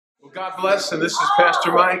God bless, and this is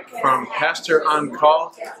Pastor Mike from Pastor on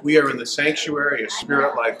Call. We are in the sanctuary of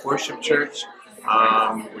Spirit Life Worship Church.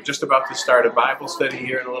 We're just about to start a Bible study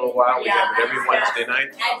here in a little while. We have it every Wednesday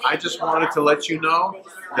night. I just wanted to let you know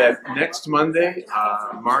that next Monday,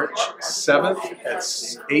 March 7th at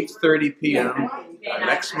 8:30 p.m.,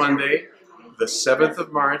 next Monday, the 7th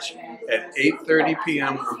of March at 8:30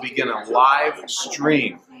 p.m., we'll begin a live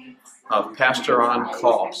stream of Pastor on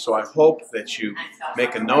Call. So I hope that you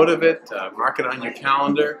make a note of it, mark it on your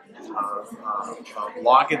calendar,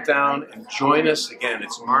 log it down, and join us again.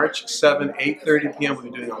 It's March 7, 8:30 p.m. We'll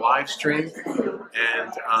be doing a live stream,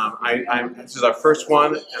 and this is our first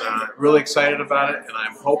one, and I'm really excited about it, and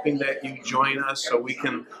I'm hoping that you join us so we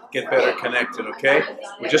can get better connected, okay?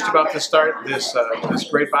 We're just about to start this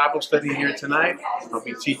great Bible study here tonight. I'll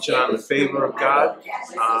be teaching on the favor of God.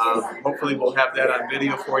 Hopefully we'll have that on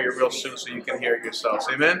video for you real soon so you can hear it yourselves.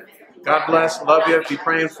 Amen? God bless. Love you. Be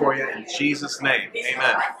praying for you in Jesus' name.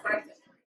 Amen.